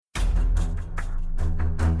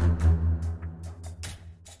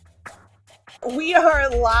We are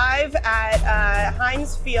live at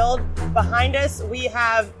Heinz Field. Behind us, we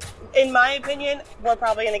have, in my opinion, we're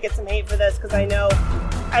probably going to get some hate for this because I know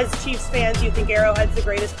as Chiefs fans, you think Arrowhead's the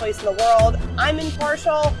greatest place in the world. I'm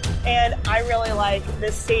impartial, and I really like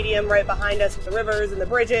this stadium right behind us with the rivers and the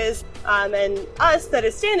bridges. And us that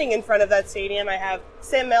is standing in front of that stadium, I have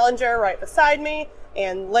Sam Mellinger right beside me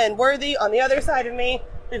and Lynn Worthy on the other side of me.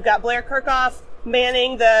 We've got Blair Kirchhoff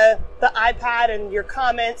manning the iPad and your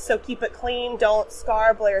comments, so keep it clean. Don't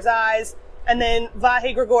scar Blair's eyes. And then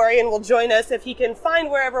Vahe Gregorian will join us if he can find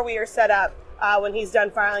wherever we are set up when he's done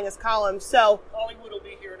filing his column. So Hollywood will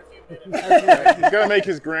be here in a few minutes. That's right. He's got to make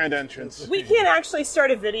his grand entrance. We can't actually start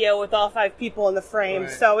a video with all 5 people in the frame,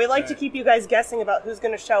 right, so we like to keep you guys guessing about who's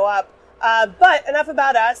going to show up. But enough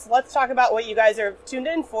about us. Let's talk about what you guys are tuned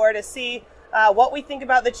in for to see what we think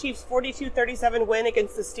about the Chiefs' 42-37 win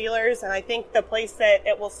against the Steelers. And I think the place that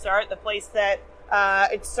it will start, the place that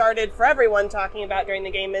it started for everyone talking about during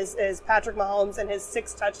the game is Patrick Mahomes and his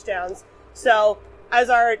 6 touchdowns. So, as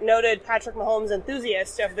our noted Patrick Mahomes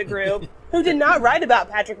enthusiast of the group, who did not write about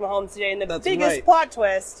Patrick Mahomes today, and the biggest plot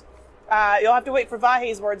twist, you'll have to wait for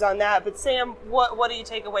Vahe's words on that. But Sam, what do you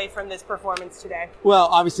take away from this performance today? Well,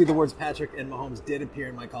 obviously the words Patrick and Mahomes did appear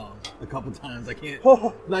in my column a couple times.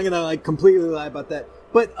 I'm not gonna completely lie about that.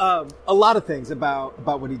 But a lot of things about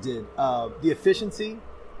what he did. The efficiency.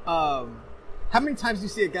 How many times do you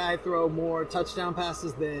see a guy throw more touchdown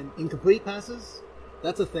passes than incomplete passes?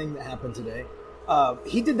 That's a thing that happened today.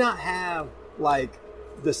 He did not have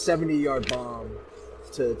the 70-yard bomb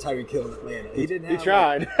to Tyreek Hill in Atlanta. He didn't have. He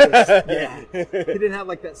tried. He didn't have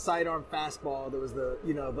that sidearm fastball. That was the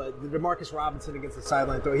DeMarcus Robinson against the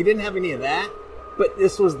sideline throw. He didn't have any of that. But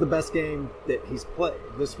this was the best game that he's played.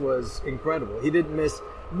 This was incredible. He didn't miss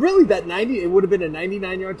really that 90. It would have been a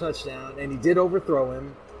 99-yard touchdown, and he did overthrow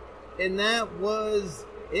him, and that was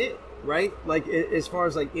it. Right? As far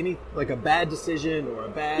as any a bad decision or a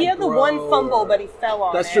bad He had the one fumble, but he fell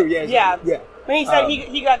on it. That's true, yeah. When he said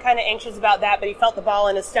he got kind of anxious about that, but he felt the ball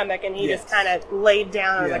in his stomach, and he just kind of laid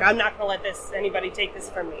down. I was like, I'm not going to let anybody take this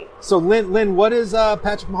from me. So, Lynn, what is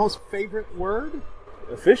Patrick Mahomes' favorite word?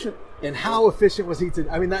 Efficient. And how efficient was he to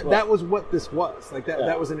 – I mean, that was what this was.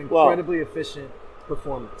 That was an incredibly efficient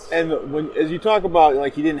performance. And as you talk about,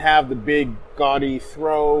 he didn't have the big, gaudy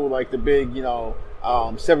throw, the big,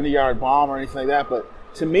 70-yard bomb or anything like that. But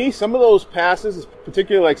to me, some of those passes,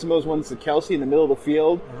 particularly some of those ones to Kelsey in the middle of the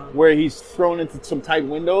field, where he's thrown into some tight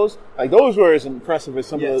windows, those were as impressive as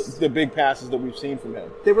some of the big passes that we've seen from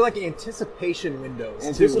him. They were anticipation windows.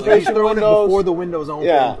 Anticipation windows before the windows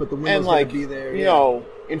open, but the windows going to be there.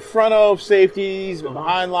 In front of safeties,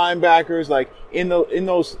 behind linebackers, in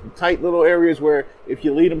those tight little areas where if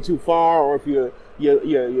you lead them too far, or if you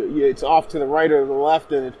it's off to the right or the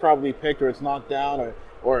left, and it's probably picked or it's knocked down,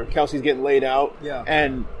 or Kelsey's getting laid out. Yeah.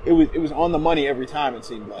 And it was on the money every time, it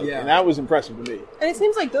seemed like. Yeah. And that was impressive to me. And it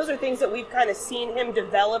seems like those are things that we've kind of seen him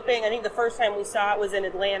developing. I think the first time we saw it was in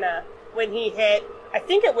Atlanta when he hit, I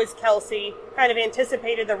think it was Kelsey, kind of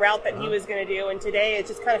anticipated the route that he was going to do. And today it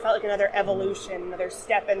just kind of felt like another evolution, another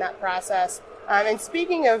step in that process. And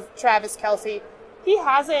speaking of Travis Kelsey, he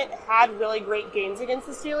hasn't had really great games against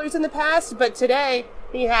the Steelers in the past, but today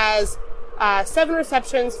he has 7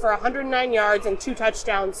 receptions for 109 yards and 2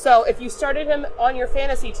 touchdowns. So if you started him on your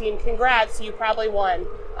fantasy team, congrats, you probably won.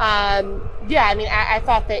 I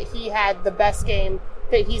thought that he had the best game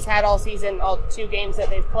that he's had all season, all 2 games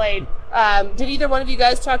that they've played. Did either one of you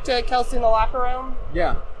guys talk to Kelsey in the locker room?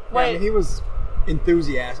 Yeah. He was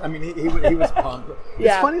enthusiastic. He was pumped.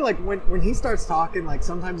 It's funny, when he starts talking,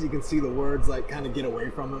 sometimes you can see the words kind of get away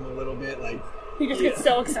from him a little bit, He just gets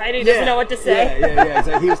so excited, he doesn't know what to say.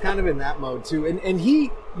 Yeah. He was kind of in that mode too. And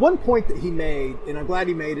one point that he made, and I'm glad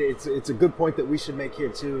he made it, it's a good point that we should make here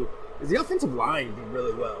too, is the offensive line did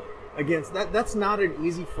really well against that. That's not an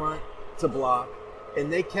easy front to block,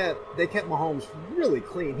 and they kept Mahomes really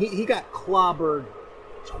clean. He got clobbered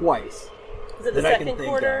twice. Was it the second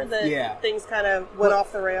quarter that things kind of went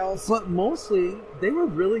off the rails? But mostly, they were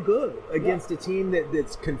really good against a team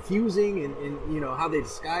that's confusing and how they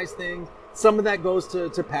disguise things. Some of that goes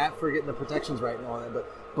to Pat for getting the protections right and all that,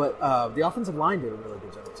 but the offensive line did a really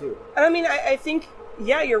good job too. I think,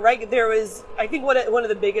 you're right. I think one of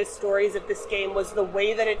the biggest stories of this game was the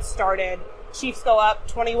way that it started. Chiefs go up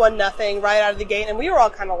 21-0 right out of the gate, and we were all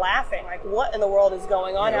kind of laughing, what in the world is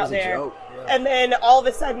going on out there? Joke. Yeah. And then all of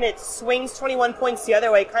a sudden it swings 21 points the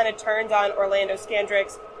other way, kind of turns on Orlando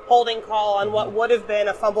Scandrick's holding call on what would have been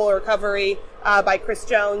a fumble recovery by Chris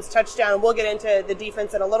Jones, touchdown. We'll get into the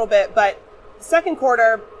defense in a little bit, but second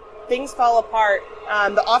quarter, things fall apart.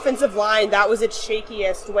 The offensive line, that was its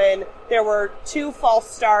shakiest when there were 2 false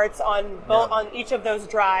starts on each of those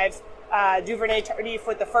drives. Duvernay Tardif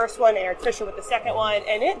with the first one, Eric Fisher with the second one,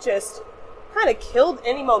 and it just kind of killed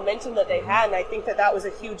any momentum that they had, and I think that was a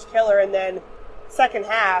huge killer. And then second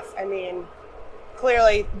half, I mean,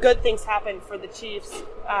 clearly good things happen for the Chiefs.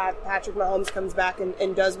 Patrick Mahomes comes back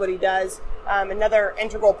and does what he does. Another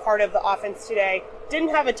integral part of the offense today, didn't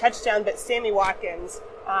have a touchdown, but Sammy Watkins,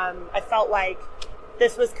 I felt like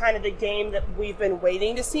this was kind of the game that we've been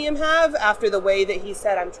waiting to see him have after the way that he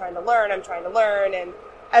said, I'm trying to learn, and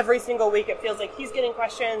every single week it feels like he's getting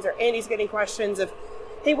questions or Andy's getting questions of,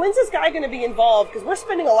 hey, when's this guy going to be involved? Because we're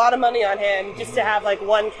spending a lot of money on him just to have like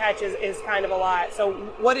one catch is kind of a lot. So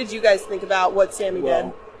what did you guys think about what Sammy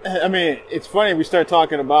did? I mean, it's funny we start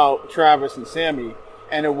talking about Travis and Sammy,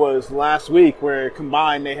 and it was last week where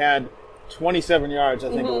combined they had 27 yards, I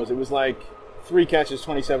think it was. It was like 3 catches,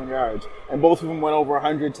 27 yards. And both of them went over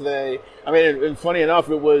 100 today. I mean, and funny enough,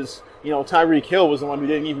 it was, Tyreek Hill was the one who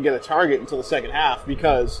didn't even get a target until the second half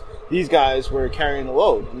because these guys were carrying the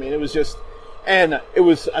load. I mean, it was just... And it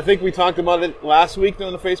was, I think we talked about it last week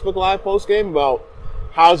during the Facebook Live post game about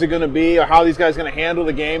how's it going to be or how these guys are going to handle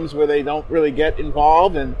the games where they don't really get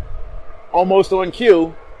involved. And almost on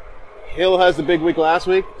cue, Hill has the big week last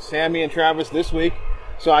week, Sammy and Travis this week.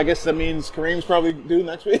 So I guess that means Kareem's probably due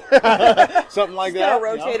next week. Something like that.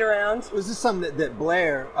 Rotate around. Was this something that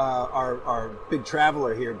Blair, our big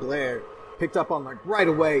traveler here, Blair, picked up on like right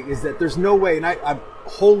away, is that there's no way, and I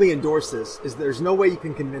wholly endorse this, is there's no way you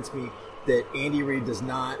can convince me that Andy Reid does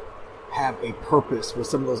not have a purpose with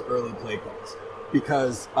some of those early play calls.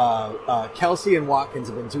 Because Kelsey and Watkins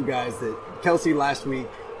have been 2 guys that, Kelsey last week,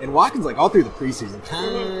 and Watkins like all through the preseason,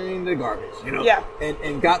 kind of garbage, Yeah.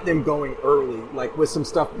 And got them going early, like with some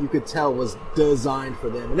stuff you could tell was designed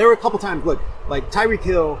for them. And there were a couple times, look, like Tyreek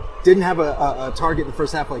Hill didn't have a target in the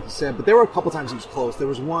first half, like you said, but there were a couple times he was close. There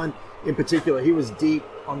was one in particular, he was deep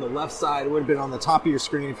on the left side. It would have been on the top of your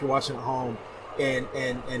screen if you're watching at home.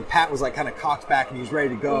 And Pat was like kind of cocked back and he was ready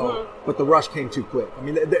to go, but the rush came too quick. I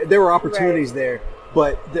mean, there were opportunities there,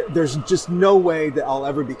 but there's just no way that I'll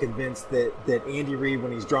ever be convinced that Andy Reid,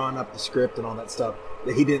 when he's drawing up the script and all that stuff,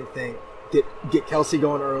 that he didn't think, get Kelsey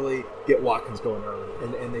going early, get Watkins going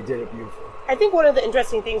early, and they did it beautifully. I think one of the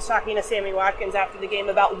interesting things talking to Sammy Watkins after the game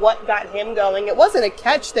about what got him going, it wasn't a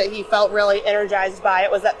catch that he felt really energized by. It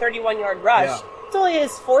was that 31-yard rush. Yeah. It's only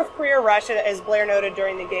his 4th career rush, as Blair noted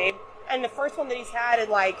during the game. And the first one that he's had in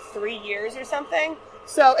like 3 years or something.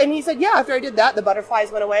 So, and he said, yeah, after I did that, the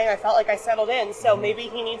butterflies went away and I felt like I settled in. So maybe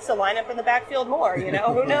he needs to line up in the backfield more,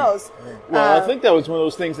 who knows? Well, I think that was one of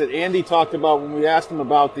those things that Andy talked about when we asked him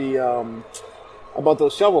about about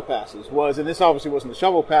those shovel passes and this obviously wasn't a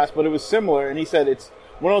shovel pass, but it was similar. And he said it's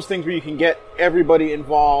one of those things where you can get everybody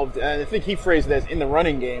involved. And I think he phrased it as in the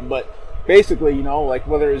running game, but basically, like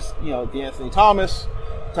whether it's, DeAnthony Thomas,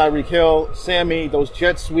 Tyreek Hill, Sammy, those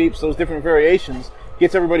jet sweeps, those different variations,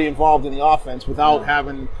 gets everybody involved in the offense without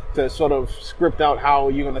having to sort of script out how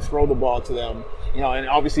you're going to throw the ball to them. And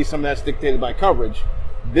obviously some of that's dictated by coverage.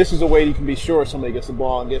 This is a way you can be sure somebody gets the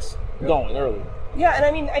ball and gets going early. Yeah, and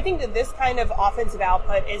I mean, I think that this kind of offensive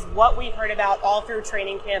output is what we heard about all through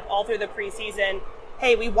training camp, all through the preseason.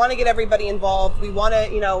 Hey, we want to get everybody involved. We want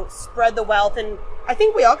to, spread the wealth. And I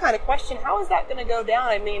think we all kind of question, how is that going to go down?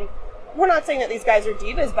 I mean, we're not saying that these guys are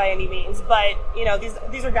divas by any means, but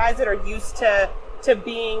these are guys that are used to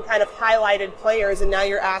being kind of highlighted players, and now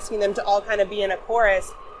you're asking them to all kind of be in a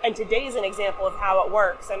chorus. And today's an example of how it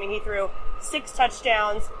works. I mean, he threw 6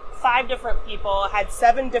 touchdowns, 5 different people, had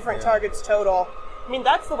 7 different targets total. I mean,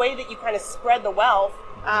 that's the way that you kind of spread the wealth.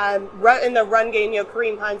 In the run game,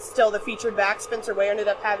 Kareem Hunt's still the featured back. Spencer Ware ended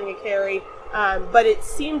up having a carry, but it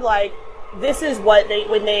seemed like this is what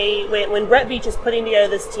when Brett Veach is putting together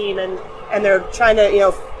this team and they're trying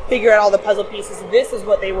to figure out all the puzzle pieces, this is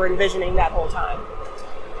what they were envisioning that whole time.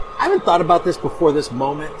 I haven't thought about this before this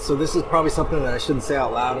moment, so this is probably something that I shouldn't say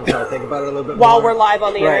out loud until I think about it a little bit while more. We're live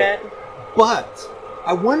on the internet. But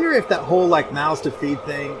I wonder if that whole mouths to feed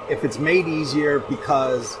thing, if it's made easier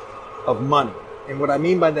because of money. And what I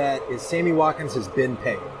mean by that is Sammy Watkins has been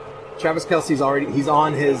paid. Travis Kelce's he's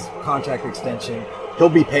on his contract extension. He'll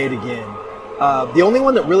be paid again. The only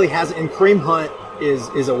one that really hasn't, and Kareem Hunt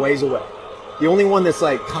is a ways away. The only one that's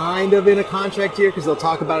kind of in a contract year, because they'll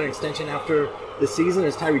talk about an extension after the season,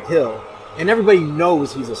 is Tyreek Hill. And everybody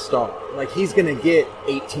knows he's a star. He's going to get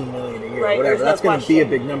 $18 million a year or whatever. That's going to be a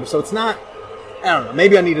big number. So it's not, I don't know,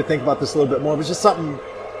 maybe I need to think about this a little bit more. But it's just something,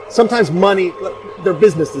 sometimes money, they're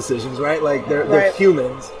business decisions, right? They're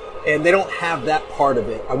humans. and they don't have that part of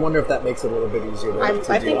it. I wonder if that makes it a little bit easier to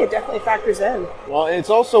I think it definitely factors in. Well, it's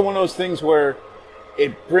also one of those things where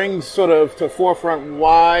it brings sort of to forefront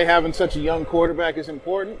why having such a young quarterback is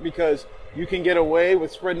important, because you can get away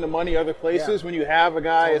with spreading the money other places when you have a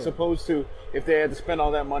guy, as opposed to if they had to spend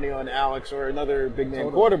all that money on Alex or another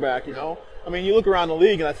big-name quarterback, you know? I mean, you look around the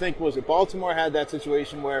league, and I think, was it Baltimore had that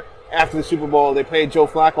situation where after the Super Bowl, they paid Joe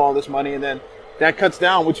Flacco all this money, and then that cuts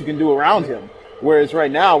down what you can do around him. Whereas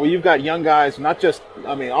right now, where you've got young guys, not just,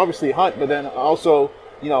 I mean, obviously Hunt, but then also,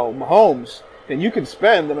 you know, Mahomes, then you can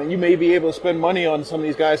spend, I mean, you may be able to spend money on some of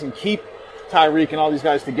these guys and keep Tyreek and all these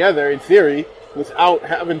guys together, in theory, without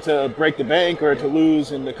having to break the bank or to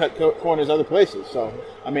lose and to cut corners other places. So,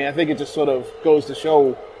 I mean, I think it just sort of goes to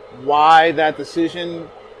show why that decision,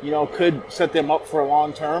 you know, could set them up for a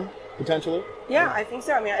long term, potentially. Yeah, I think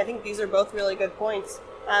so. I mean, I think these are both really good points.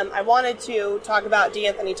 I wanted to talk about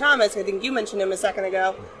DeAnthony Thomas. I think you mentioned him a second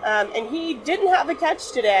ago. And he didn't have a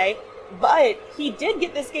catch today, but he did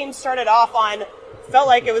get this game started off on, felt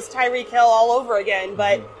like it was Tyreek Hill all over again,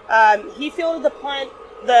 but he fielded the punt,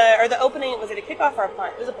 the opening, was it a kickoff or a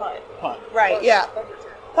punt? It was a punt. Punt. Right, yeah.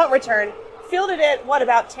 Punt return. Fielded it,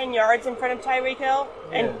 about 10 yards in front of Tyreek Hill,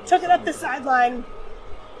 and took it up the sideline,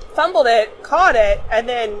 fumbled it, caught it, and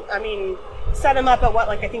then, I mean, set him up at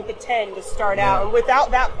I think the 10 to start out. And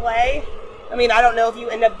without that play, I mean, I don't know if you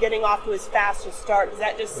end up getting off to as fast a start, because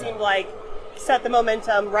that just seemed like set the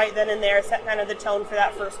momentum right then and there, set kind of the tone for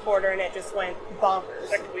that first quarter, and it just went bonkers.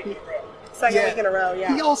 Second week in a row,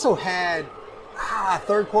 yeah. He also had,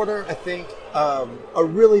 third quarter, I think, a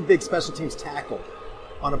really big special teams tackle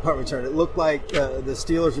on a punt return. It looked like the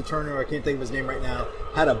Steelers returner, I can't think of his name right now,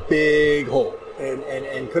 had a big hole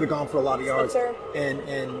and could have gone for a lot of yards. And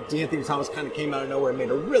DeAnthony Thomas kind of came out of nowhere and made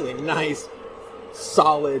a really nice,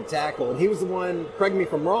 solid tackle. And he was the one, correct me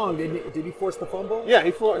if I'm wrong, did he force the fumble? Yeah, he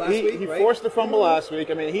forced the fumble last week.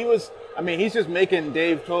 I mean, he's just making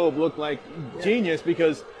Dave Toub look like genius,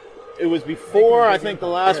 because it was before, I think, the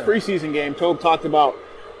last preseason game. Toub talked about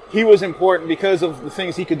he was important because of the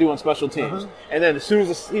things he could do on special teams. And then as soon as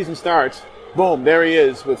the season starts, boom, there he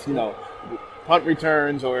is with, you know, punt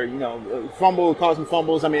returns or, you know, fumble, causing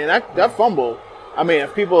fumbles. I mean, that fumble, I mean,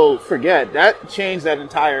 if people forget, that changed that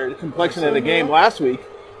entire complexion of the game last week,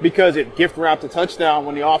 because it gift wrapped a touchdown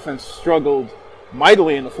when the offense struggled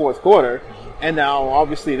mightily in the fourth quarter. And now,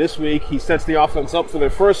 obviously, this week, he sets the offense up for their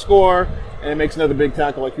first score and makes another big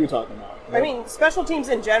tackle like you were talking about. I mean, special teams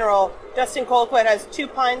in general, Justin Colquitt has 2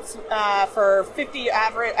 punts for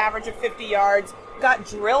average of 50 yards. Got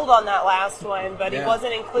drilled on that last one, but he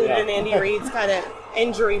wasn't included in Andy Reid's kind of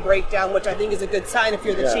injury breakdown, which I think is a good sign if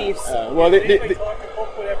you're the Chiefs. Well, Did anybody talk to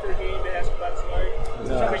Colquitt after the game to ask about tonight?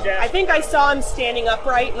 I think I saw him standing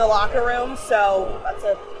upright in the locker room, so that's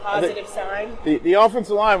a positive sign. The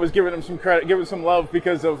offensive line was giving him some credit, giving some love,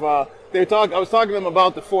 because of I was talking to them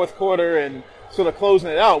about the fourth quarter and sort of closing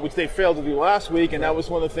it out, which they failed to do last week, and that was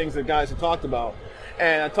one of the things that guys had talked about.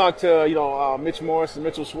 And I talked to Mitch Morris and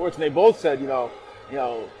Mitchell Schwartz, and they both said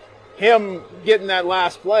him getting that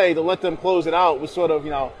last play to let them close it out was sort of,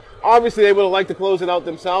 obviously they would have liked to close it out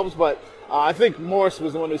themselves, but I think Morris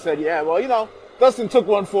was the one who said, Dustin took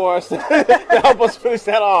one for us to help us finish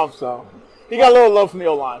that off. So he got a little love from the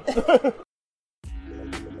O-line.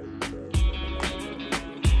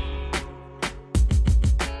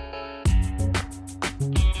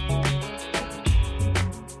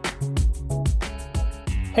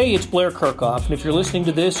 Hey, it's Blair Kirkhoff, and if you're listening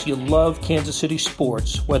to this, you love Kansas City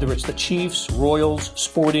sports, whether it's the Chiefs, Royals,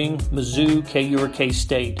 Sporting, Mizzou, KU, or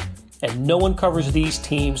K-State. And no one covers these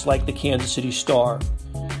teams like the Kansas City Star.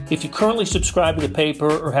 If you currently subscribe to the paper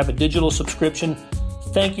or have a digital subscription,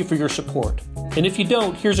 thank you for your support. And if you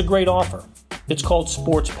don't, here's a great offer. It's called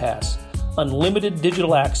Sports Pass, unlimited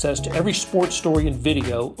digital access to every sports story and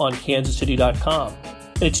video on kansascity.com.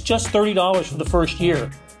 And it's just $30 for the first year.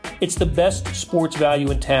 It's the best sports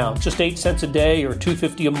value in town, just 8 cents a day or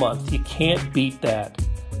 $2.50 a month. You can't beat that.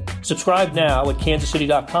 Subscribe now at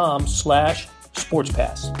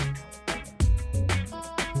kansascity.com/sportspass.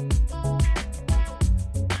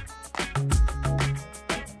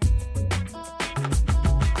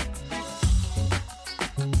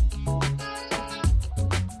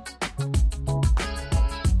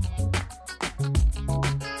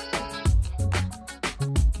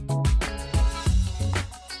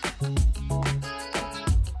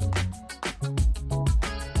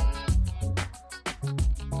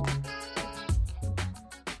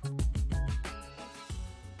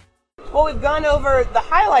 Well, we've gone over the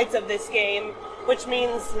highlights of this game, which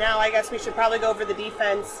means now I guess we should probably go over the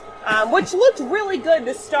defense, which looked really good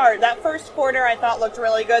to start. That first quarter I thought looked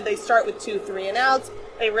really good. They start with 2 3-and-outs,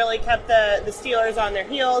 They really kept the Steelers on their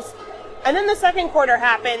heels. And then the second quarter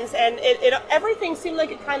happens, and everything seemed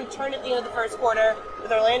like it kind of turned at the end of the first quarter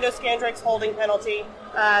with Orlando Scandrick's holding penalty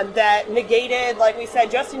that negated, like we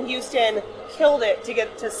said, Justin Houston killed it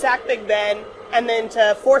to sack Big Ben and then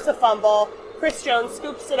to force a fumble. Chris Jones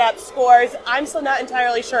scoops it up, scores. I'm still not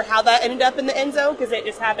entirely sure how that ended up in the end zone because it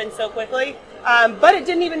just happened so quickly. But it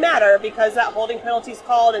didn't even matter because that holding penalty's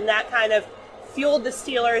called, and that kind of fueled the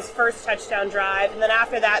Steelers' first touchdown drive. And then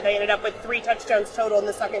after that, they ended up with 3 touchdowns total in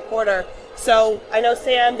the second quarter. So I know,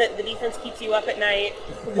 Sam, that the defense keeps you up at night.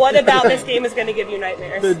 What about this game is going to give you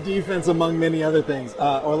nightmares? The defense, among many other things.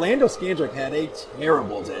 Orlando Scandrick had a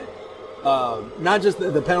terrible day. Not just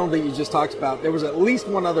the penalty you just talked about. There was at least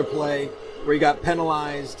one other play where he got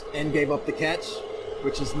penalized and gave up the catch,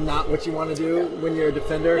 which is not what you want to do when you're a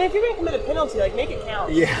defender. Man, if you're going to commit a penalty, make it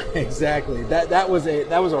count. Yeah, exactly. That was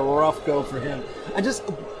a rough go for him.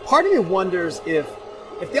 Part of me wonders if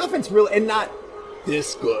the offense really, and not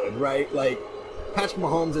this good, right? Like, Patrick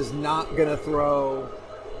Mahomes is not going to throw,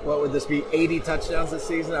 what would this be, 80 touchdowns this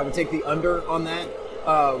season? I would take the under on that.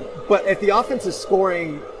 But if the offense is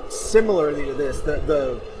scoring similarly to this,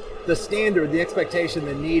 the standard, the expectation,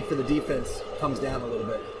 the need for the defense comes down a little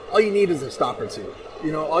bit. All you need is a stop or two.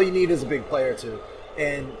 All you need is a big play or two.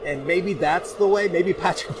 And maybe that's the way. Maybe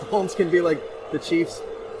Patrick Mahomes can be like the Chiefs'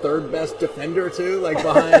 third best defender too, like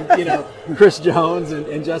behind, Chris Jones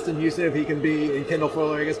and Justin Houston, if he can be, and Kendall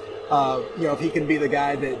Fuller, I guess, if he can be the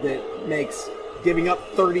guy that makes giving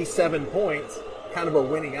up 37 points kind of a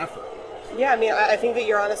winning effort. Yeah, I think that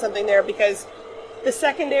you're onto something there because the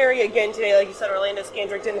secondary, again, today, like you said, Orlando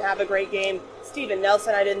Scandrick didn't have a great game. Steven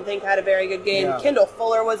Nelson, I didn't think, had a very good game. Yeah. Kendall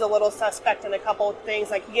Fuller was a little suspect in a couple of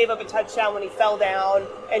things. Like, he gave up a touchdown when he fell down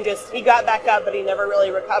and he got back up, but he never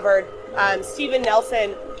really recovered. Steven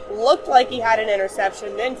Nelson looked like he had an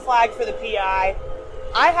interception, then flagged for the PI.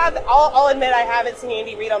 I'll admit I haven't seen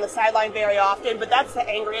Andy Reid on the sideline very often, but that's the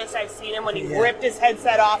angriest I've seen him when he ripped his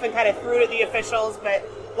headset off and kind of threw it at the officials, but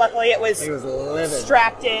luckily it was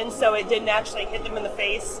strapped in, so it didn't actually hit them in the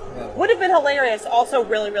face. Yeah. Would have been hilarious, also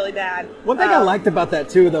really, really bad. One thing I liked about that,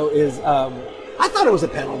 too, though, is I thought it was a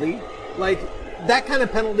penalty. Like, that kind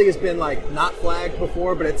of penalty has been, not flagged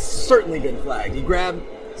before, but it's certainly been flagged. He grabbed,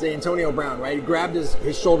 say, Antonio Brown, right? He grabbed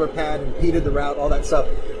his shoulder pad, impeded the route, all that stuff.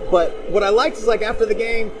 But what I liked is, after the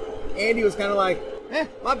game, Andy was kind of like,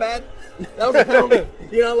 my bad. That was a penalty.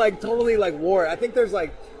 Totally, wore it. I think there's,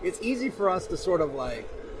 it's easy for us to sort of,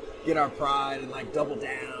 get our pride and double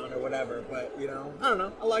down or whatever, but I don't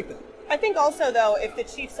know. I like that. I think also though, if the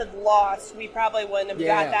Chiefs had lost, we probably wouldn't have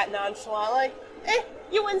got that nonchalant.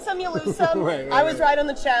 You win some, you lose some. Right, I was right on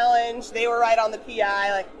the challenge. They were right on the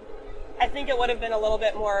PI. I think it would have been a little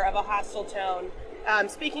bit more of a hostile tone.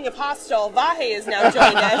 Speaking of hostile, Vahe is now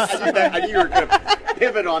joined us. I knew you were going to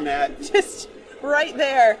pivot on that. Just right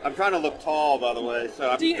there. I'm trying to look tall, by the way.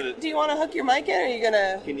 So do you want to hook your mic in, or are you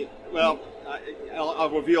gonna? Can you? Well. I'll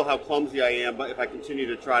reveal how clumsy I am, but if I continue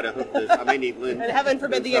to try to hook this, I may need Lynn. And heaven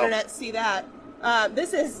forbid the internet see that.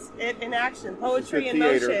 This is it in action. Poetry in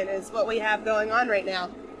motion is what we have going on right now.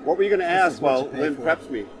 What were you going to ask while Lynn preps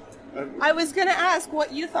me? I was going to ask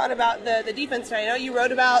what you thought about the defense tonight. I know you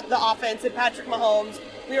wrote about the offense and Patrick Mahomes.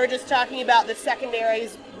 We were just talking about the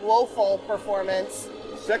secondary's woeful performance.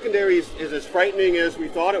 Secondary is as frightening as we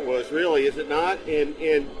thought it was, really, is it not? And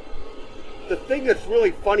the thing that's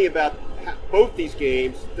really funny about both these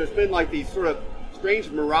games, there's been these sort of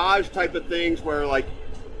strange mirage type of things where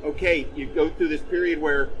okay, you go through this period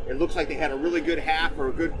where it looks like they had a really good half or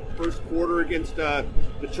a good first quarter against the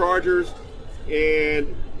Chargers,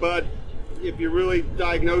 but if you really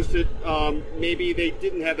diagnosed it, maybe they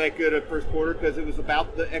didn't have that good a first quarter because it was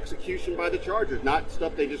about the execution by the Chargers, not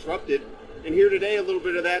stuff they disrupted. And here today, a little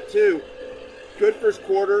bit of that too. Good first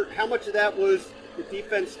quarter. How much of that was the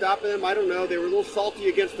defense stopping them? I don't know. They were a little salty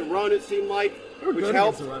against the run, it seemed like, which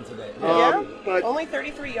helped. The run today. But only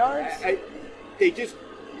 33 yards.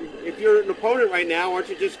 If you're an opponent right now, aren't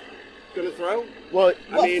you just going to throw? Well,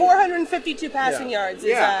 452 passing yards.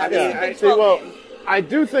 I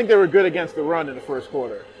do think they were good against the run in the first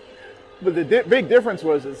quarter. But the big difference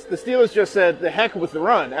was the Steelers just said the heck with the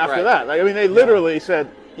run after that. They literally said,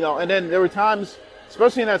 and then there were times,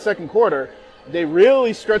 especially in that second quarter, they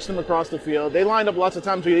really stretched them across the field. They lined up lots of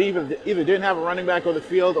times where they either didn't have a running back on the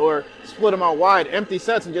field or split them out wide, empty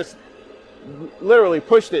sets, and just literally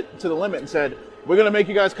pushed it to the limit and said, we're going to make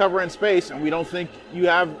you guys cover in space, and we don't think you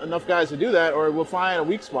have enough guys to do that, or we'll find a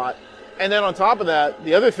weak spot. And then on top of that,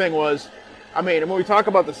 the other thing was, when we talk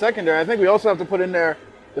about the secondary, I think we also have to put in there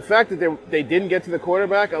the fact that they didn't get to the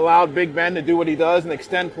quarterback allowed Big Ben to do what he does and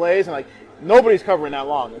extend plays. And nobody's covering that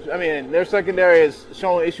long. I mean, their secondary is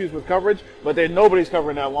showing issues with coverage, but nobody's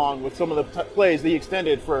covering that long with some of the plays they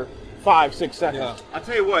extended for 5-6 seconds. Yeah. I'll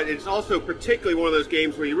tell you what, it's also particularly one of those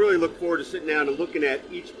games where you really look forward to sitting down and looking at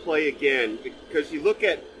each play again, because you look,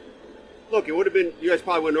 it would have been, you guys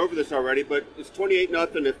probably went over this already, but it's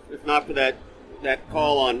 28-0 if not for that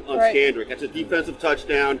call on right. Scandrick. That's a defensive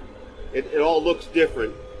touchdown. It all looks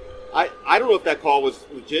different. I don't know if that call was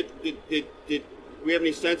legit. Did we have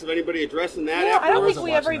any sense of anybody addressing that? No, I don't think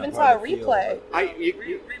we ever even saw a replay.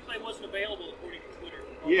 Replay wasn't available according to Twitter.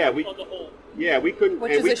 On the whole. Yeah, we couldn't.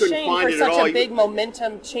 Which and we is a couldn't shame find for it at such all. a big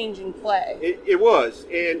momentum-changing play. It was,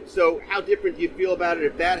 and so how different do you feel about it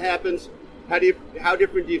if that happens? How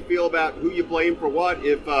different do you feel about who you blame for what?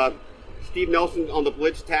 If Steve Nelson on the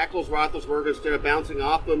blitz tackles Roethlisberger instead of bouncing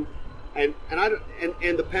off him, and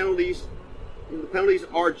the penalties. The penalties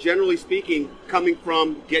are, generally speaking, coming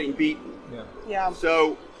from getting beaten. Yeah.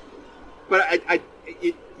 So, but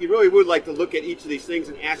you really would like to look at each of these things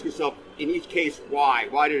and ask yourself, in each case, why?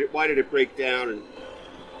 Why did it break down? And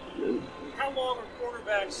how long are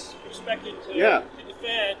quarterbacks expected to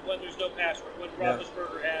defend when there's no pass rush, when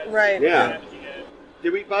Roethlisberger has right? Yeah.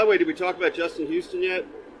 By the way, did we talk about Justin Houston yet?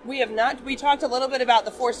 We have not. We talked a little bit about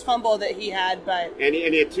the forced fumble that he had, but and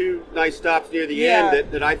he had two nice stops near the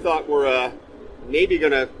end that I thought were maybe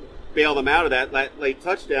going to bail them out of that late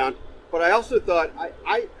touchdown. But I also thought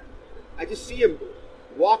I just see him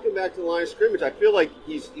walking back to the line of scrimmage. I feel like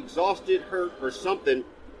he's exhausted, hurt, or something.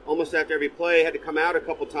 Almost after every play, had to come out a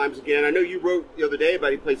couple times again. I know you wrote the other day about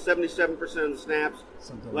he played 77% of the snaps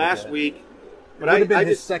last week. But it would have been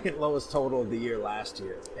his second lowest total of the year last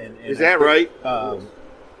year. And is that right?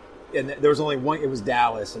 And there was only one. It was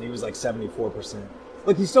Dallas, and he was like 74%.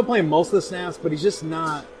 Look, he's still playing most of the snaps, but he's just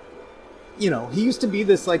not. He used to be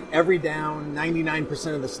this like every down,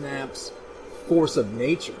 99% of the snaps force of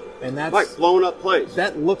nature, and that's like blowing up plays.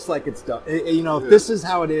 That looks like it's done. If this is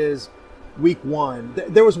how it is, week one.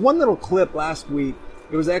 There was one little clip last week.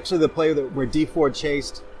 It was actually the play where D Ford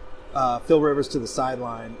chased Phil Rivers to the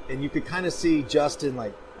sideline, and you could kind of see Justin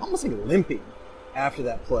like almost like limping after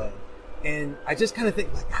that play. And I just kind of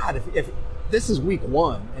think, like, God, if this is week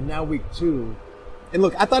one and now week two, and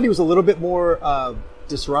look, I thought he was a little bit more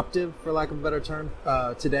disruptive, for lack of a better term,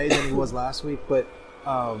 today than he was last week. But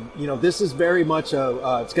this is very much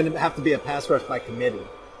it's going to have to be a pass rush by committee.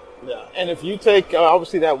 Yeah, and if you take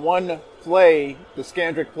obviously that one play, the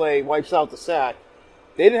Scandrick play wipes out the sack.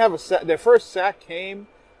 They didn't have a sack. Their first sack came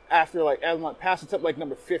after pass attempt like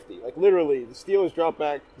number 50. Like literally, the Steelers dropped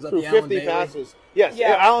back through 50 passes. Yes,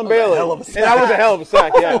 Alan Bailey. And that was a hell of a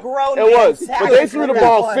sack. Yeah, it was. But they threw the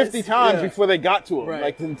ball 50 times before they got to him.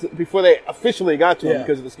 Right. Like before they officially got to him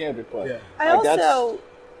because of the Scandrick play. Yeah. I also,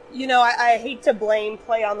 I hate to blame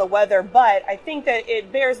play on the weather, but I think that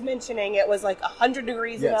it bears mentioning it was like 100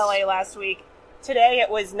 degrees in LA last week. Today it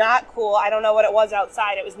was not cool. I don't know what it was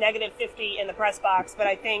outside. It was negative 50 in the press box, but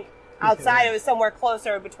I think outside it was somewhere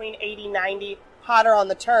closer between 80, 90, hotter on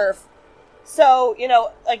the turf. So,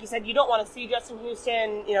 like you said, you don't want to see Justin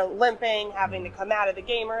Houston, limping, having to come out of the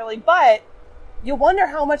game early, but you wonder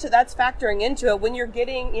how much of that's factoring into it when you're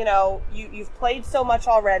getting, you've played so much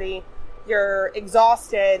already, you're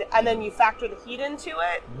exhausted, and then you factor the heat into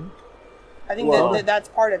it. I think that's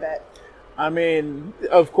part of it. I mean,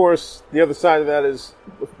 of course, the other side of that is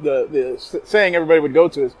the saying everybody would go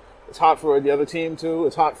to is it's hot for the other team too.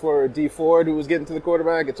 It's hot for D Ford who was getting to the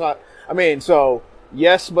quarterback. It's hot. I mean, so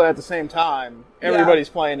yes, but at the same time, everybody's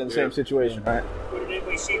playing in the same situation, right? What did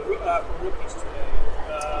anybody see from rookies today?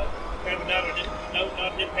 Kind of not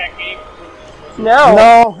an impact game.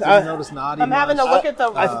 No. I noticed Noddy. I'm having to look at the.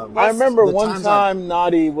 I remember one time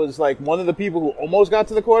Noddy was like one of the people who almost got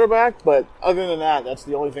to the quarterback, but other than that, that's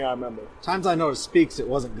the only thing I remember. Times I noticed Speaks, it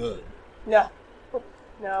wasn't good. No,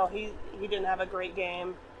 he didn't have a great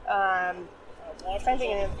game. Watts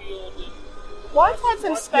had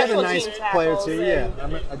some special nice team player tackles. too. Yeah,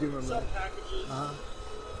 I do remember that. I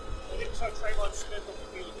think I saw Trayvon Smith on the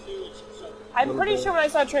field too. I'm pretty sure when I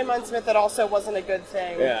saw Traymon Smith, it also wasn't a good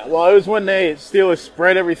thing. Yeah, well, it was when they Steelers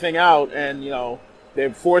spread everything out and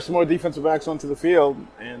they forced more defensive backs onto the field,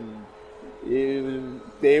 and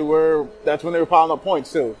that's when they were piling up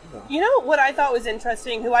points too. So. What I thought was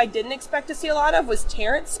interesting, who I didn't expect to see a lot of, was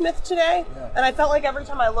Terrence Smith today. Yeah. And I felt like every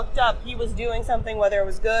time I looked up, he was doing something, whether it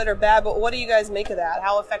was good or bad. But what do you guys make of that?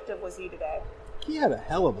 How effective was he today? He had a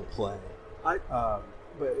hell of a play. No.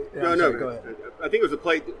 Go ahead. I think it was a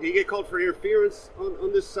play. Did he get called for interference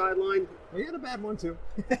on this sideline? Well, he had a bad one too.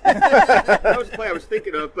 That was the play I was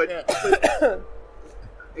thinking of. But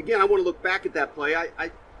again, I want to look back at that play.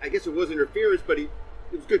 I guess it was interference, but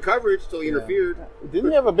it was good coverage until he interfered. Didn't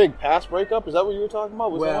he have a big pass breakup? Is that what you were talking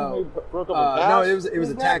about? Was that one where he broke up a pass? No, it was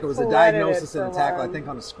a tackle. It was a diagnosis and a tackle, I think,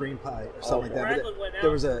 on a screen play or something like that. Ragland went out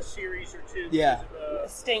there was for a a series or two. Yeah.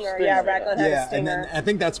 Stinger. Yeah, Ragland had a stinger. And then I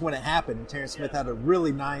think that's when it happened. And Terrence Smith had a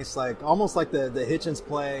really nice, like almost like the Hitchens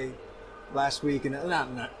play last week, and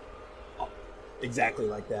not exactly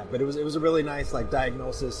like that, but it was a really nice like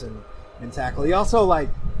diagnosis and tackle. He also like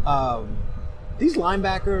these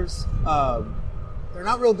linebackers, they're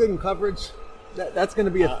not real good in coverage. That's going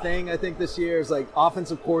to be a thing, I think, this year. Is like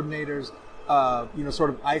offensive coordinators, sort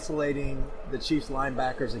of isolating the Chiefs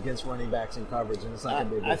linebackers against running backs in coverage, and it's not going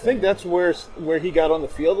to be a big I think thing. that's where he got on the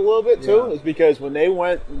field a little bit too, is because when they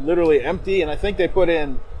went literally empty, and I think they put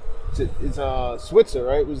in Switzer,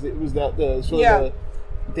 right? Was that the sort of the,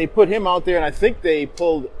 they put him out there, and I think they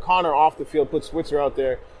pulled Connor off the field, put Switzer out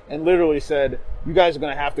there, and literally said, "You guys are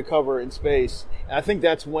going to have to cover in space." And I think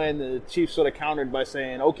that's when the Chiefs sort of countered by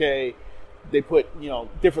saying, "Okay." They put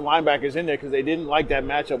different linebackers in there because they didn't like that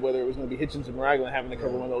matchup, whether it was going to be Hitchens and Ragland having to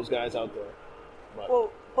cover one of those guys out there. But. Well,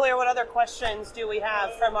 Blair, what other questions do we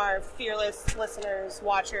have from our fearless listeners,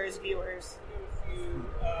 watchers, viewers?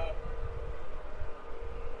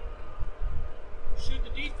 Should the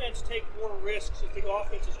defense take more risks if the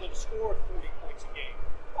offense is going to score 40 points a game?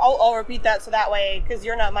 I'll repeat that so that way, because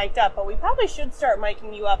you're not mic'd up, but we probably should start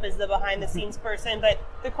miking you up as the behind-the-scenes person. But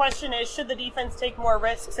the question is, should the defense take more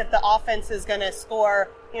risks if the offense is going to score,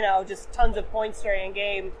 just tons of points during a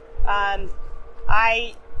game?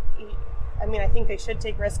 I think they should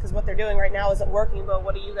take risks because what they're doing right now isn't working, but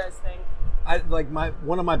what do you guys think?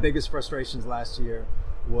 One of my biggest frustrations last year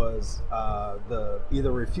was the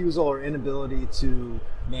either refusal or inability to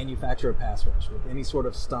manufacture a pass rush with any sort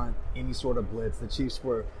of stunt, any sort of blitz. The Chiefs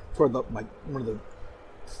were one of the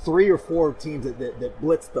 3 or 4 teams that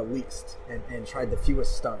blitzed the least and tried the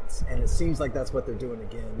fewest stunts. And it seems like that's what they're doing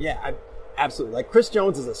again. Yeah, absolutely. Like Chris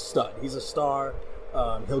Jones is a stud. He's a star.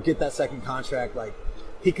 He'll get that second contract. Like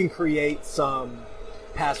he can create some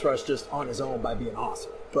pass rush just on his own by being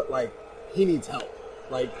awesome. But like he needs help.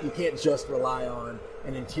 Like you can't just rely on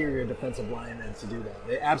an interior defensive lineman to do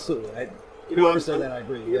that. Absolutely. Whoever said that, I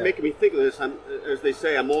agree. You're making me think of this. As they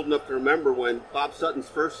say, I'm old enough to remember when Bob Sutton's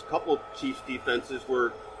first couple of Chiefs defenses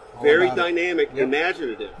were very dynamic,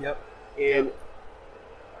 imaginative. Yep. And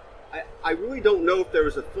I really don't know if there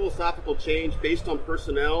was a philosophical change based on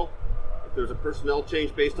personnel, if there's a personnel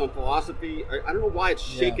change based on philosophy. I don't know why it's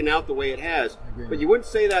shaken out the way it has. But you wouldn't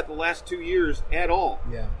say that the last 2 years at all.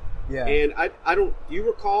 Yeah. Yeah. And I don't. Do you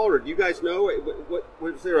recall, or do you guys know? What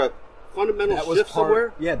was there a fundamental shift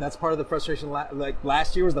somewhere? Yeah, that's part of the frustration. Like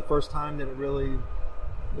last year was the first time that it really,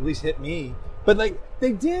 at least, hit me. But like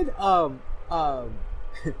they did. I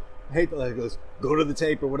hate to go to the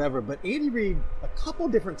tape or whatever. But Andy Reid a couple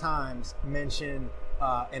different times mentioned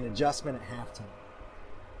an adjustment at halftime,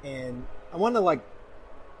 and I want to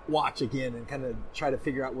watch again and kind of try to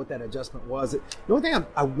figure out what that adjustment was. The only thing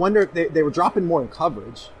I wonder if they were dropping more in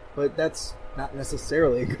coverage. But that's not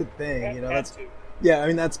necessarily a good thing,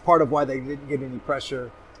 that's part of why they didn't get any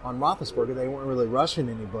pressure on Roethlisberger. They weren't really rushing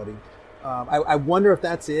anybody. I wonder if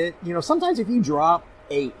that's it. Sometimes if you drop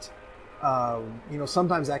 8,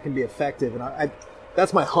 sometimes that can be effective. And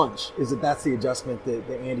that's my hunch, is that's the adjustment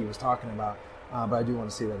that Andy was talking about. But I do want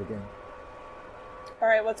to see that again. All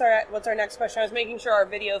right, what's our next question? I was making sure our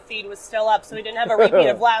video feed was still up, so we didn't have a repeat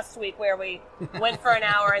of last week where we went for an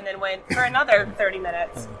hour and then went for another 30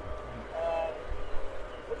 minutes.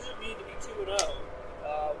 What does it mean to be 2-0?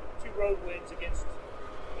 2 road wins against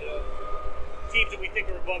teams that we think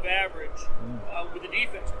are above average, with the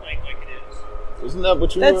defense playing like it is. Isn't that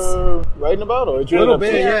what you were writing about, or did you a little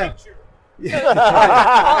bit? Yeah.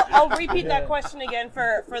 I'll repeat that question again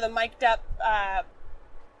for the mic'd up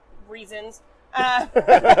reasons.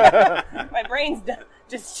 My brain's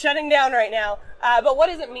just shutting down right now. But what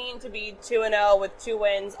does it mean to be 2-0 with 2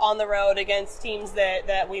 wins on the road against teams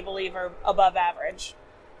that we believe are above average?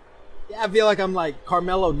 Yeah, I feel like I'm like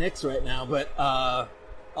Carmelo Nicks right now, but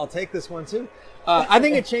I'll take this one too. I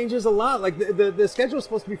think it changes a lot. Like the schedule is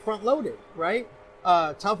supposed to be front loaded, right?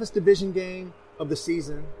 Toughest division game of the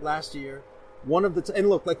season last year. And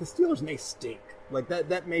look, like the Steelers may stink. Like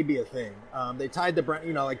that may be a thing. They tied the Browns,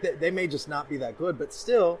 they may just not be that good, but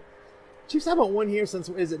still, Chiefs haven't won here since,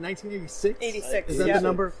 is it 1986? 86. Is that the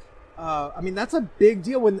number? That's a big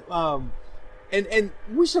deal when, and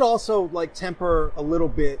we should also temper a little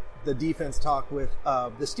bit the defense talk with,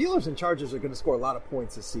 the Steelers and Chargers are going to score a lot of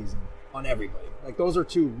points this season on everybody. Like those are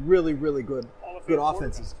 2 really, really good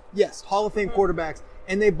offenses. Yes. Hall of Fame quarterbacks.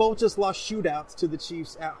 And they both just lost shootouts to the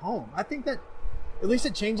Chiefs at home. I think that, at least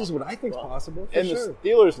it changes what I think is possible. And the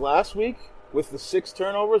Steelers last week with the 6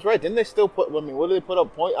 turnovers, right? Didn't they still put? I mean, what did they put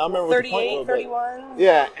up? Point? I remember 38, 31.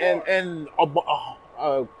 Yeah, and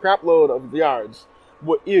a crap load of yards,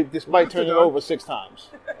 despite turning it over 6 times.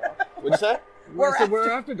 What'd you say? We're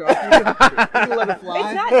after dark. You can let it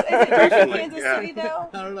fly. Is it Kansas City though?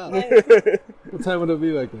 I don't know. What time would it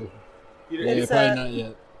be like this? Yeah, probably not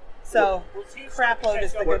yet. So, crap load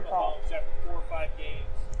is the good call. After 4 or 5 games.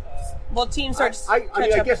 Well, teams are. I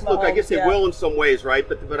guess they will in some ways, right?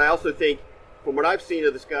 But I also think, from what I've seen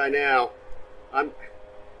of this guy now, I'm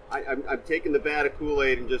taking the vat of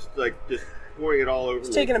Kool-Aid and just pouring it all over.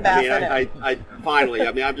 Just taking a bath in it. I finally.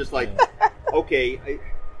 I mean, I'm just like, okay,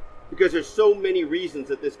 because there's so many reasons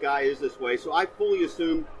that this guy is this way. So I fully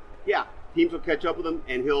assume, yeah, teams will catch up with him,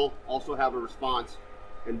 and he'll also have a response,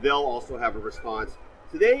 and they'll also have a response.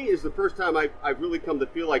 Today is the first time I've really come to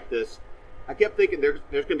feel like this. I kept thinking there's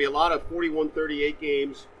going to be a lot of 41-38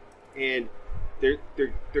 games, and they're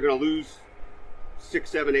going to lose 6,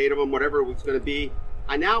 7, 8 of them, whatever it's going to be.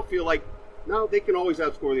 I now feel like, no, they can always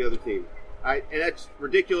outscore the other team. And that's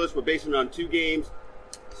ridiculous. We're basing it on 2 games.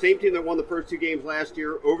 Same team that won the first 2 games last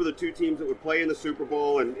year over the 2 teams that would play in the Super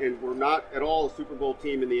Bowl, and we're not at all a Super Bowl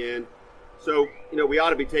team in the end. So, we ought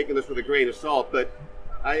to be taking this with a grain of salt. But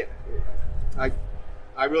I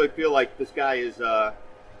really feel like this guy is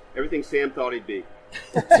everything Sam thought he'd be.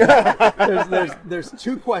 There's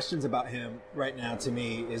 2 questions about him right now to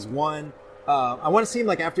me. Is one, I want to see him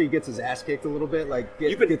like after he gets his ass kicked a little bit, like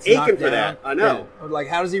you've been gets aching knocked for down. that. I know. Yeah. Like,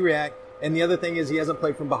 how does he react? And the other thing is he hasn't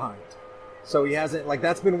played from behind. So he hasn't, like,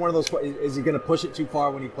 that's been one of those, is he going to push it too far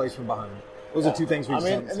when he plays from behind? Those are 2 things we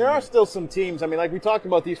and there are still some teams, like we talked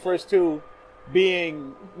about these first 2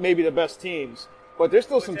 being maybe the best teams, but there's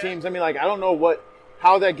still some teams, I don't know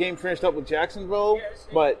how that game finished up with Jacksonville,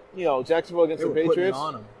 but, Jacksonville against the Patriots,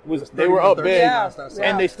 they were up big,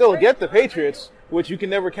 and they still get the Patriots, which you can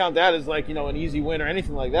never count that as, an easy win or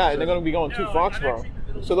anything like that, and they're going to be going to Foxborough.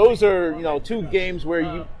 So those are, 2 games where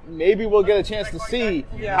you maybe will get a chance to see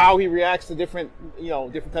how he reacts to different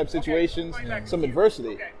types of situations, some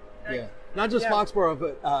adversity. Yeah. Not just Foxborough,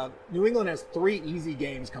 but New England has 3 easy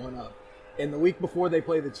games coming up. And the week before they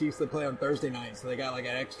play the Chiefs, they play on Thursday night. So they got an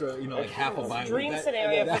extra, half a bye. Dream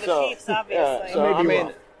scenario for the Chiefs, obviously.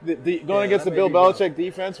 So, going against the Bill Belichick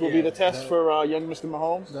defense will be the test for young Mr.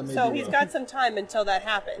 Mahomes. So he's got some time until that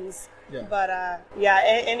happens. Yeah. But,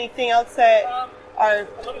 anything else that are...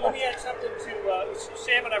 Let me add something to...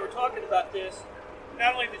 Sam and I were talking about this.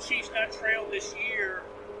 Not only the Chiefs not trailed this year,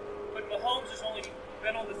 but Mahomes has only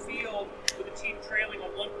been on the field with a team trailing on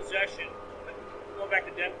 1 possession, going back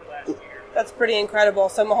to Denver last year. That's pretty incredible.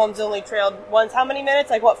 So Mahomes only trailed once. How many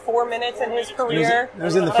minutes? 4 minutes in his career? It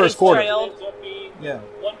was in the first quarter. Yeah.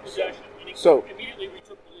 1 possession. So immediately we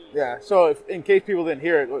took the lead. Yeah. So in case people didn't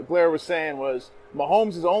hear it, what Blair was saying was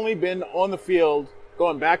Mahomes has only been on the field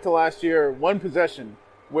going back to last year 1 possession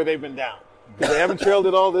where they've been down because they haven't trailed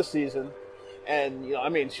it all this season. And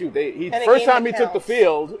first time he took the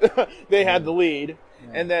field, they had the lead.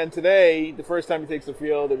 Yeah. And then today, the first time he takes the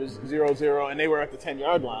field, it was 0-0, and they were at the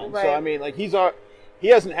 10-yard line. Right. So, he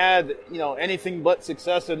hasn't had, anything but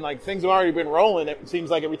success, and, things have already been rolling, it seems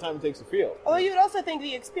like, every time he takes the field. Although you would also think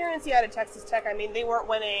the experience he had at Texas Tech, they weren't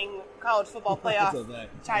winning college football playoff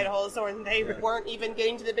titles, or they weren't even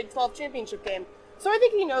getting to the Big 12 championship game. So I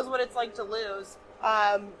think he knows what it's like to lose.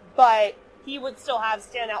 But he would still have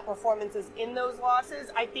standout performances in those losses.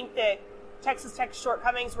 I think that Texas Tech's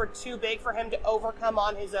shortcomings were too big for him to overcome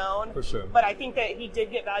on his own. For sure. But I think that he did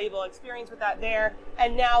get valuable experience with that there.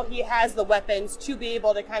 And now he has the weapons to be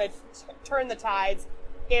able to kind of turn the tides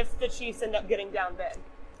if the Chiefs end up getting down big.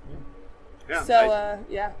 Yeah. So,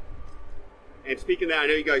 And speaking of that, I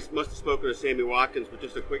know you guys must have spoken to Sammy Watkins, but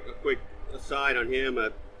just a quick aside on him.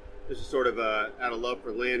 This is sort of out of love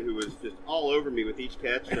for Lynn, who was just all over me with each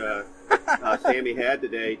catch Sammy had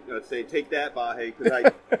today, saying, "Take that, Bahe," because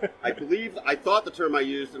I thought the term I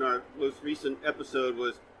used in our most recent episode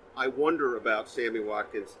was, "I wonder about Sammy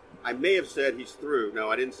Watkins." I may have said he's through. No,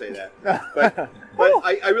 I didn't say that, but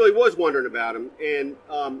I really was wondering about him, and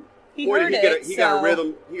he got a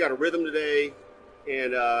rhythm. He got a rhythm today,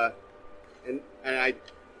 and I.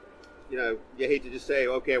 You hate to just say,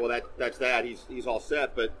 okay, well, that's that. He's all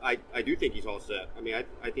set, but I do think he's all set.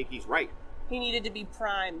 I think he's right. He needed to be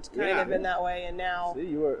primed, kind of in that way, and now. See,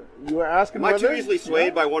 you were asking. Am I too easily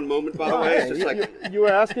swayed by one moment? By the way, it's just you were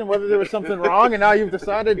asking whether there was something wrong, and now you've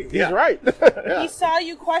decided he's right. He saw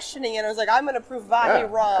you questioning, and I was like, I'm going to prove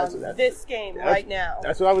Vahe wrong this game right now.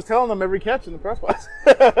 That's what I was telling them every catch in the press box.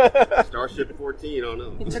 Starship 14, oh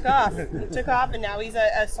no. He took off, and now he's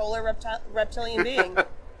a solar reptilian being.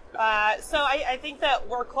 So I think that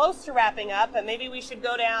we're close to wrapping up, but maybe we should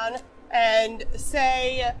go down and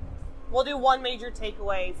say, we'll do one major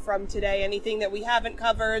takeaway from today. Anything that we haven't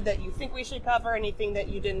covered that you think we should cover, anything that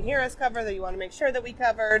you didn't hear us cover that you want to make sure that we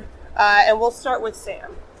covered. And we'll start with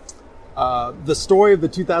Sam. The story of the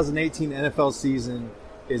 2018 NFL season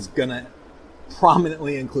is going to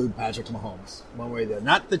prominently include Patrick Mahomes, one way or the other.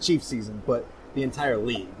 Not the Chiefs season, but the entire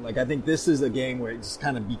league. Like, I think this is a game where it just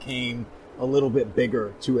kind of became a little bit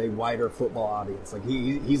bigger to a wider football audience. Like,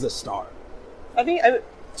 he's a star. I think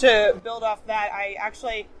to build off that, I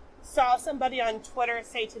actually saw somebody on Twitter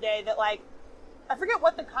say today that, like, I forget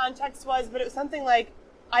what the context was, but it was something like,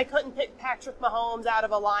 I couldn't pick Patrick Mahomes out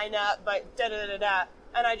of a lineup, but da-da-da-da.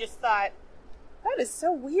 And I just thought, that is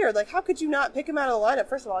so weird. Like, how could you not pick him out of the lineup?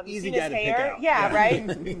 First of all, have you seen his hair? Yeah, right?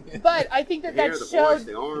 But I think that the showed... voice,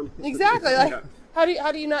 the arm. Exactly. Like, how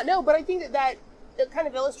do you not know? But I think that it kind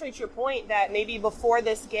of illustrates your point that maybe before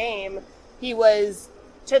this game, he was,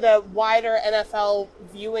 to the wider NFL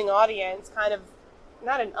viewing audience, kind of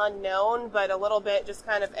not an unknown, but a little bit just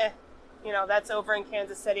kind of, that's over in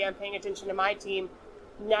Kansas City. I'm paying attention to my team.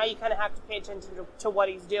 Now you kind of have to pay attention to what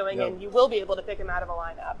he's doing, and you will be able to pick him out of a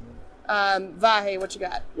lineup. Vahe, what you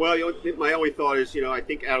got? Well, my only thought is, I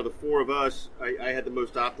think out of the four of us, I had the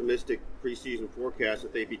most optimistic preseason forecast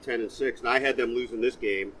that they'd be 10-6, and I had them losing this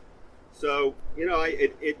game. So,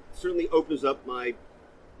 it certainly opens up my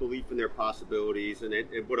belief in their possibilities. And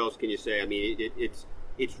what else can you say? I mean,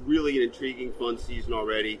 it's really an intriguing, fun season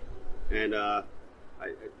already. And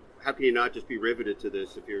how can you not just be riveted to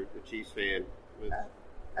this if you're a Chiefs fan?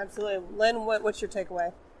 Absolutely. Lynn, what's your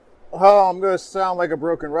takeaway? Oh, I'm going to sound like a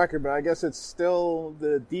broken record, but I guess it's still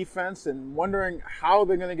the defense and wondering how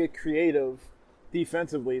they're going to get creative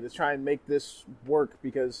defensively to try and make this work,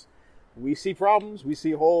 because we see problems, we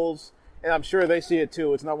see holes, and I'm sure they see it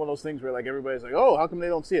too. It's not one of those things where like everybody's like, oh, how come they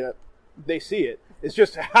don't see it? They see it. It's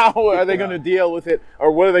just how are they going to deal with it, or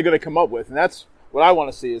what are they going to come up with? And that's what I want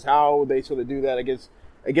to see, is how they sort of do that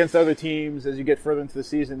against other teams as you get further into the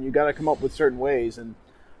season. You got to come up with certain ways, and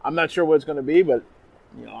I'm not sure what it's going to be, but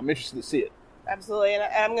I'm interested to see it. Absolutely, and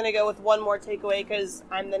I'm going to go with one more takeaway because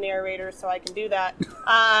I'm the narrator, so I can do that.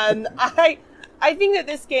 I think that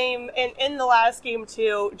this game, and in the last game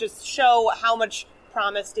too, just show how much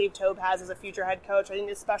promise Dave Toub has as a future head coach. I think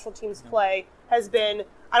his special teams play has been,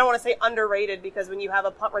 I don't want to say underrated, because when you have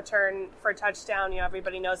a punt return for a touchdown,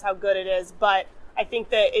 everybody knows how good it is, but I think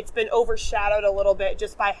that it's been overshadowed a little bit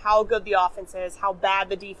just by how good the offense is, how bad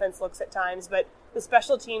the defense looks at times, but the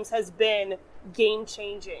special teams has been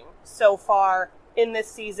game-changing so far in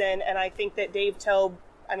this season, and I think that Dave Toub,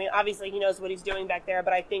 obviously he knows what he's doing back there,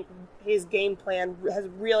 but I think his game plan has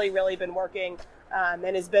really, really been working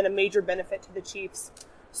and has been a major benefit to the Chiefs.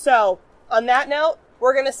 So, on that note,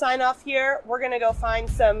 we're going to sign off here. We're going to go find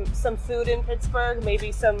some food in Pittsburgh,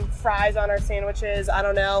 maybe some fries on our sandwiches, I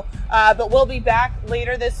don't know. But we'll be back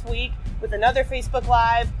later this week with another Facebook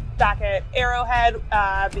Live, back at Arrowhead,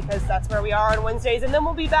 because that's where we are on Wednesdays. And then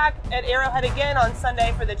we'll be back at Arrowhead again on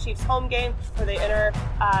Sunday for the Chiefs home game, where they enter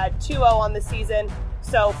 2-0 on the season.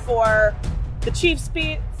 So for the Chiefs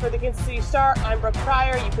beat, for the Kansas City Star, I'm Brooke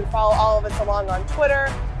Pryor. You can follow all of us along on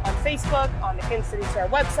Twitter, on Facebook, on the Kansas City Star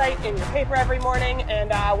website, in your paper every morning,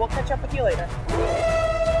 and we'll catch up with you later.